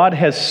 God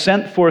has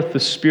sent forth the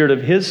Spirit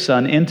of his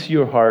Son into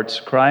your hearts,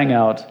 crying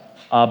out,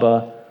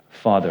 Abba,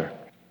 Father."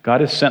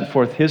 God has sent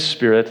forth his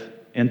Spirit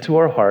into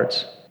our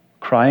hearts,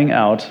 crying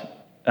out,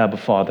 Abba,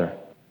 Father,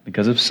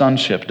 because of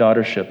sonship,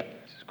 daughtership,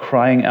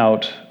 crying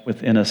out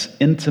within us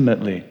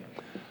intimately.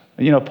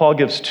 You know, Paul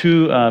gives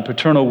two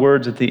paternal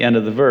words at the end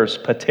of the verse,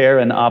 pater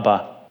and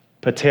Abba.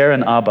 Pater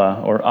and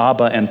Abba, or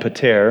Abba and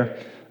pater.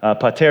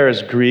 Pater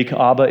is Greek,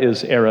 Abba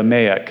is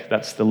Aramaic.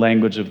 That's the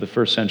language of the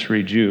first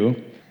century Jew.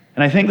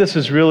 And I think this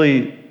is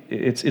really,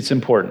 it's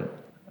important.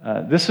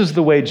 This is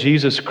the way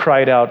Jesus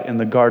cried out in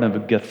the Garden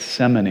of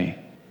Gethsemane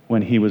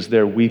when he was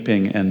there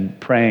weeping and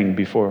praying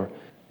before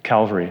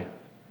Calvary,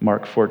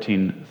 Mark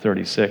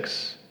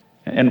 14:36.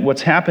 And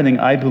what's happening,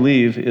 I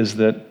believe, is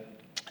that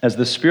as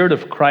the Spirit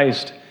of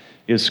Christ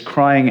is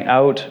crying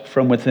out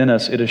from within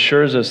us, it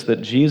assures us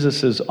that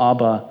Jesus'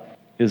 Abba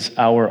is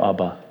our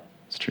Abba.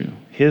 It's true.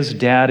 His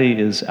daddy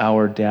is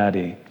our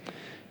daddy.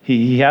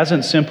 He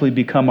hasn't simply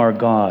become our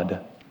God,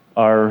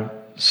 our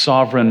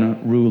sovereign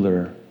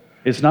ruler.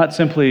 It's not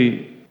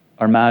simply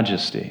our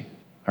majesty,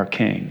 our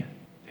king.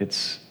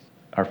 It's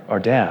our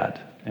dad,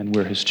 and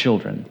we're his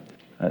children.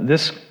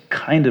 This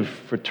kind of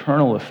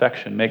fraternal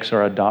affection makes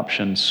our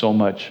adoption so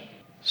much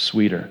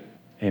sweeter.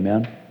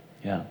 Amen?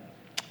 Yeah.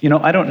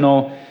 I don't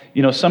know,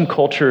 some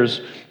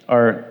cultures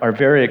are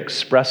very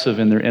expressive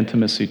in their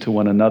intimacy to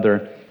one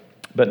another,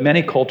 but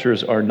many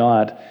cultures are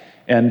not,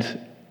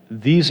 and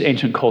these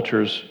ancient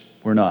cultures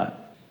were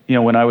not.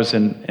 When I was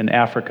in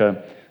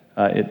Africa,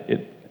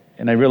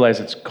 and I realize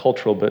it's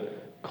cultural,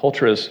 but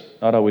culture is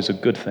not always a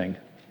good thing,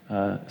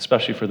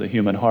 especially for the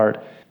human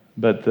heart.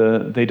 But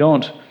they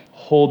don't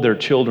hold their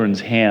children's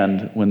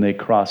hand when they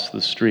cross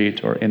the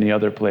street or any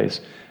other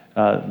place.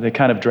 They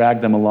kind of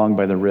drag them along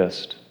by the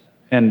wrist.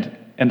 And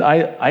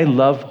I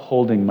love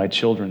holding my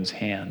children's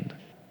hand,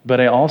 but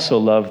I also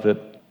love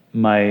that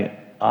my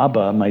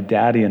Abba, my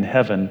daddy in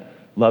heaven,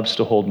 loves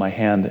to hold my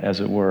hand, as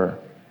it were,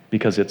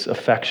 because it's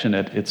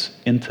affectionate, it's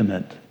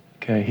intimate.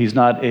 Okay, he's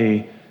not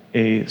a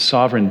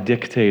sovereign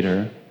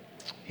dictator.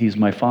 He's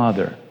my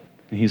father.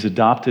 He's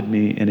adopted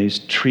me, and he's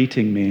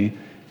treating me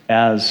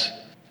as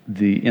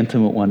the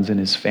intimate ones in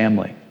his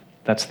family.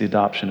 That's the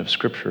adoption of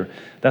Scripture.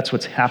 That's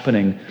what's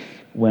happening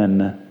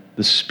when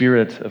the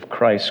Spirit of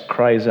Christ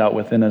cries out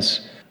within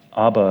us,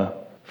 Abba,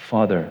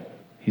 Father.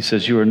 He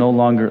says, you are no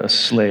longer a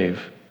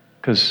slave,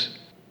 because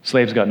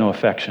slaves got no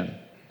affection.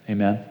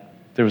 Amen?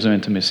 There was no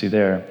intimacy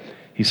there.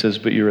 He says,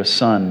 but you're a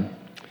son.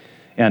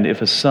 And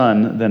if a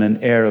son, then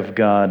an heir of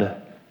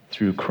God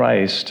through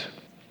Christ.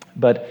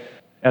 But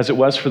as it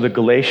was for the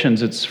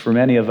Galatians, it's for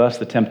many of us,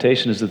 the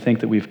temptation is to think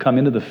that we've come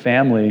into the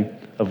family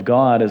of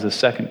God as a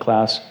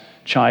second-class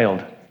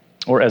child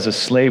or as a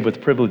slave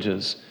with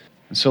privileges.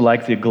 And so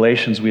like the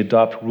Galatians, we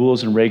adopt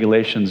rules and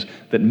regulations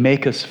that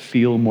make us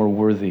feel more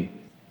worthy,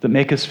 that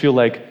make us feel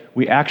like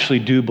we actually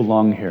do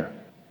belong here.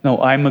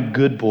 No, I'm a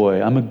good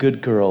boy. I'm a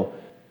good girl.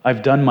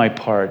 I've done my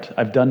part.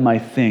 I've done my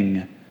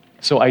thing.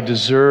 So I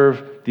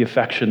deserve the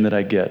affection that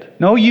I get.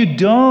 No, you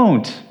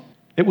don't.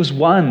 It was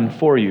won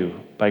for you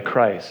by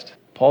Christ.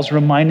 Paul's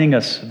reminding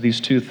us of these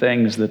two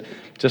things, that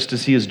just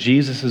as he is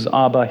Jesus'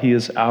 Abba, he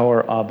is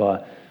our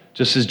Abba.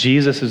 Just as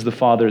Jesus is the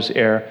Father's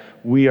heir,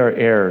 we are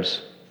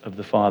heirs of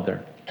the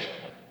Father.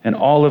 And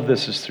all of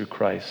this is through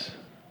Christ.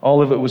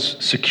 All of it was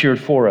secured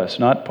for us,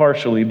 not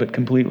partially, but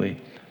completely.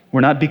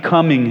 We're not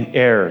becoming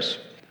heirs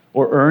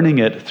or earning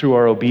it through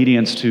our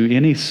obedience to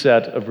any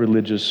set of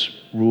religious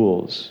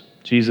rules.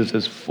 Jesus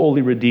has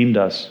fully redeemed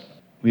us.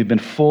 We've been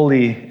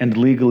fully and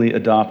legally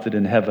adopted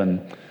in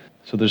heaven.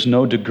 So there's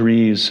no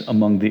degrees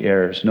among the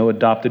heirs. No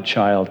adopted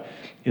child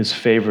is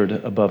favored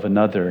above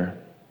another.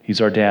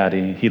 He's our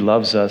daddy. He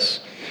loves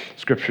us,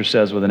 Scripture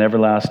says, with an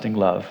everlasting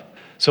love.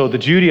 So the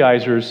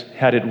Judaizers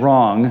had it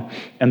wrong,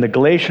 and the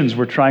Galatians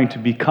were trying to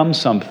become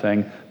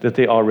something that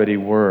they already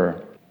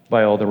were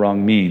by all the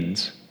wrong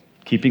means,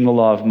 keeping the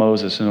law of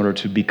Moses in order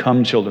to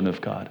become children of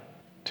God,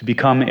 to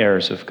become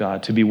heirs of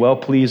God, to be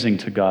well-pleasing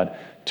to God,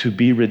 to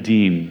be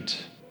redeemed.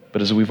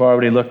 But as we've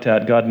already looked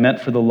at, God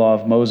meant for the law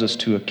of Moses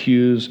to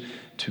accuse,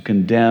 to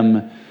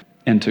condemn,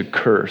 and to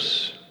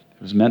curse.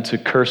 It was meant to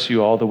curse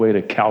you all the way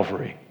to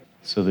Calvary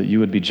so that you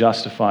would be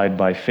justified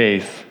by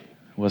faith.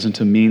 It wasn't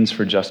a means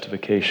for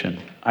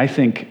justification. I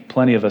think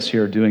plenty of us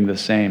here are doing the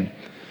same.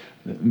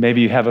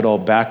 Maybe you have it all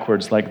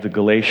backwards like the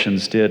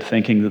Galatians did,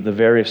 thinking that the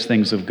various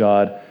things of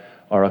God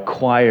are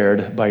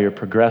acquired by your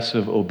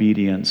progressive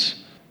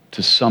obedience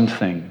to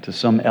something, to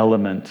some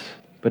element.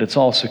 But it's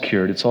all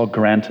secured. It's all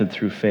granted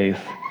through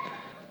faith.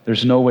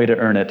 There's no way to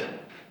earn it.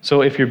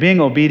 So if you're being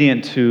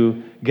obedient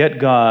to get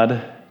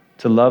God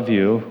to love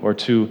you or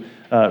to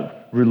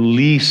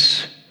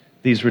release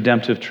these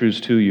redemptive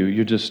truths to you,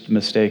 you're just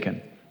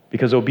mistaken.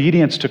 Because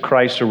obedience to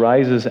Christ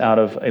arises out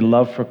of a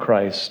love for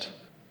Christ,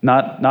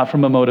 not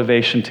from a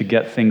motivation to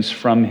get things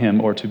from Him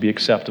or to be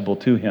acceptable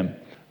to Him.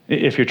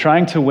 If you're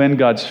trying to win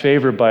God's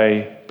favor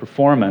by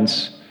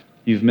performance,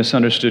 you've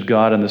misunderstood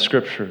God and the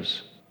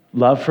Scriptures.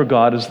 Love for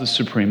God is the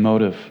supreme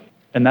motive.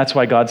 And that's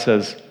why God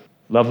says,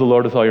 love the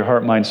Lord with all your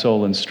heart, mind,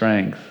 soul, and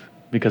strength,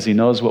 because He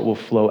knows what will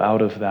flow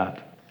out of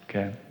that.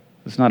 Okay?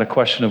 It's not a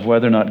question of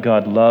whether or not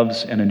God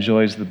loves and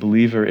enjoys the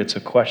believer. It's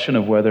a question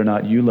of whether or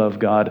not you love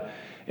God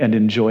and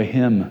enjoy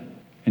Him,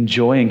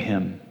 enjoying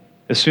Him.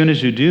 As soon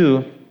as you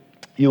do,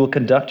 you will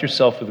conduct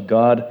yourself with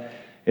God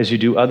as you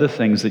do other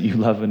things that you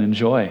love and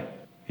enjoy.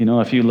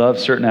 If you love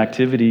certain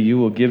activity, you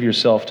will give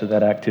yourself to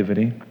that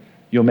activity.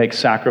 You'll make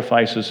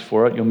sacrifices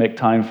for it. You'll make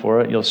time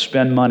for it. You'll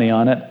spend money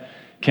on it.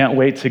 Can't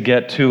wait to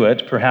get to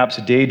it. Perhaps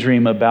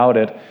daydream about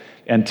it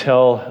and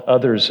tell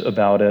others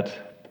about it.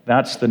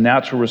 That's the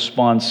natural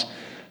response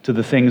to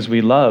the things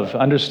we love.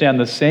 Understand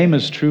the same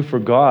is true for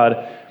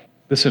God.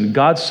 Listen,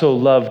 God so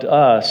loved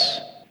us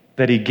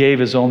that He gave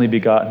His only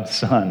begotten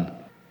Son.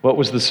 What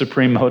was the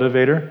supreme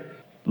motivator?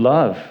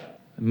 Love.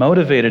 It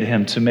motivated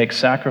Him to make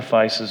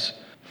sacrifices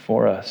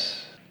for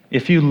us.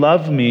 If you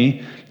love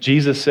me,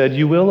 Jesus said,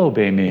 you will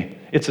obey me.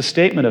 It's a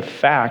statement of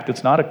fact.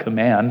 It's not a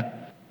command.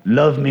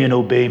 Love me and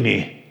obey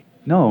me.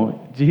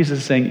 No, Jesus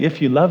is saying,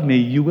 if you love me,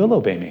 you will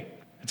obey me.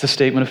 It's a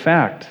statement of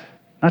fact.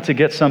 Not to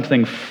get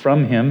something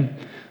from Him,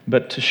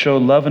 but to show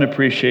love and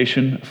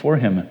appreciation for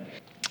Him.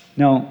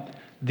 Now,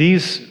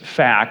 these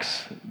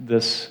facts,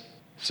 this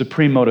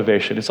supreme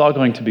motivation, it's all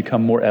going to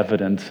become more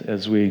evident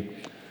as we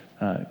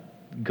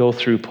go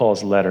through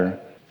Paul's letter.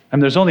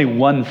 And there's only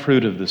one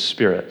fruit of the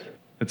Spirit.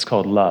 It's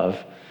called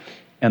love.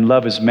 And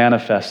love is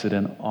manifested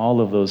in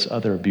all of those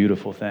other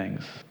beautiful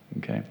things.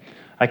 Okay?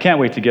 I can't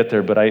wait to get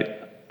there, but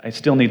I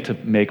still need to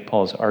make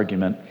Paul's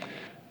argument.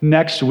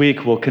 Next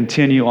week, we'll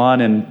continue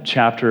on in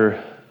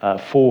chapter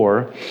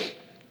 4.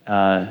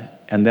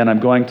 And then I'm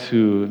going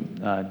to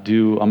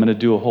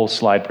do a whole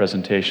slide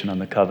presentation on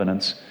the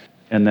covenants.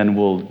 And then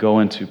we'll go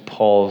into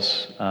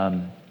Paul's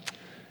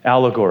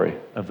allegory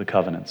of the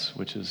covenants,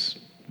 which is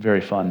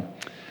very fun.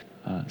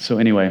 So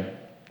anyway,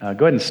 go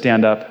ahead and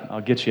stand up.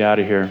 I'll get you out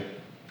of here.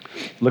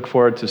 Look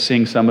forward to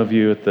seeing some of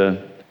you at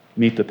the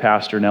Meet the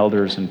Pastor and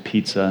Elders and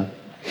pizza.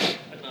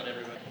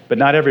 But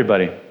not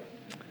everybody.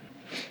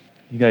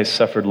 You guys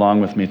suffered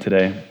long with me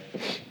today.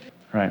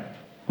 All right,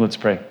 let's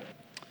pray.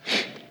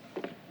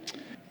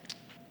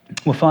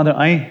 Well, Father,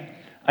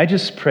 I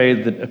just pray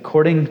that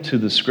according to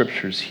the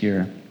scriptures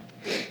here,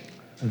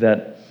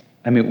 that,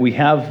 we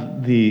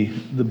have the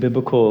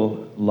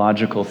biblical,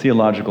 logical,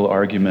 theological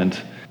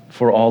argument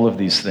for all of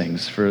these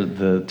things, for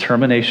the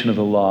termination of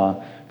the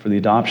law, for the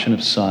adoption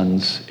of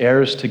sons,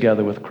 heirs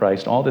together with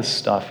Christ, all this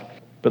stuff.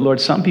 But Lord,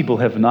 some people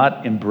have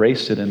not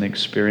embraced it and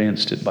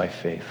experienced it by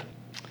faith.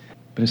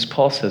 But as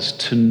Paul says,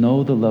 to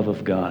know the love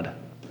of God,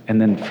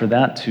 and then for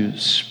that to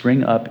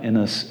spring up in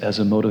us as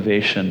a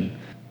motivation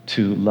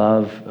to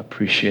love,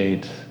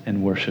 appreciate,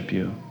 and worship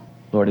you,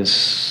 Lord, is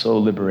so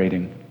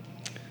liberating.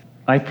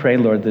 I pray,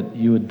 Lord, that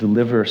you would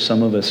deliver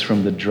some of us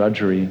from the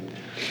drudgery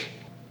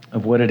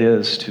of what it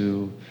is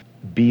to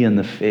be in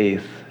the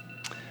faith.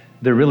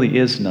 There really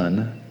is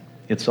none.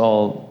 It's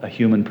all a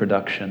human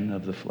production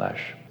of the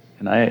flesh.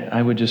 And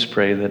I would just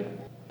pray that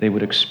they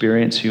would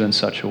experience you in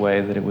such a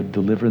way that it would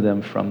deliver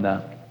them from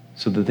that,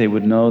 so that they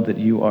would know that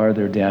you are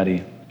their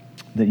daddy,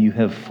 that you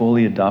have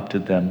fully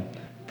adopted them,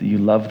 that you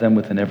love them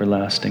with an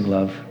everlasting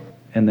love.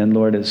 And then,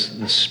 Lord, as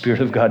the Spirit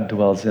of God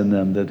dwells in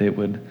them, that it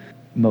would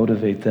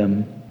motivate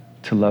them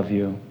to love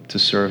you, to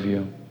serve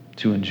you,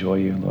 to enjoy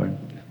you, Lord.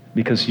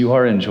 Because you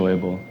are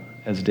enjoyable,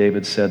 as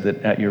David said,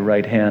 that at your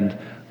right hand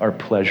are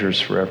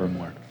pleasures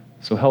forevermore.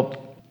 So help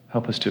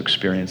us to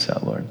experience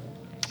that, Lord.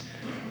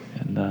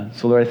 And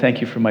so, Lord, I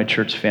thank you for my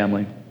church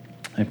family.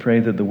 I pray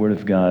that the Word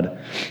of God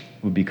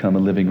would become a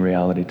living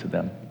reality to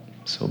them.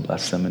 So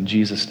bless them in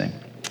Jesus' name.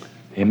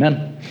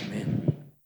 Amen. Amen.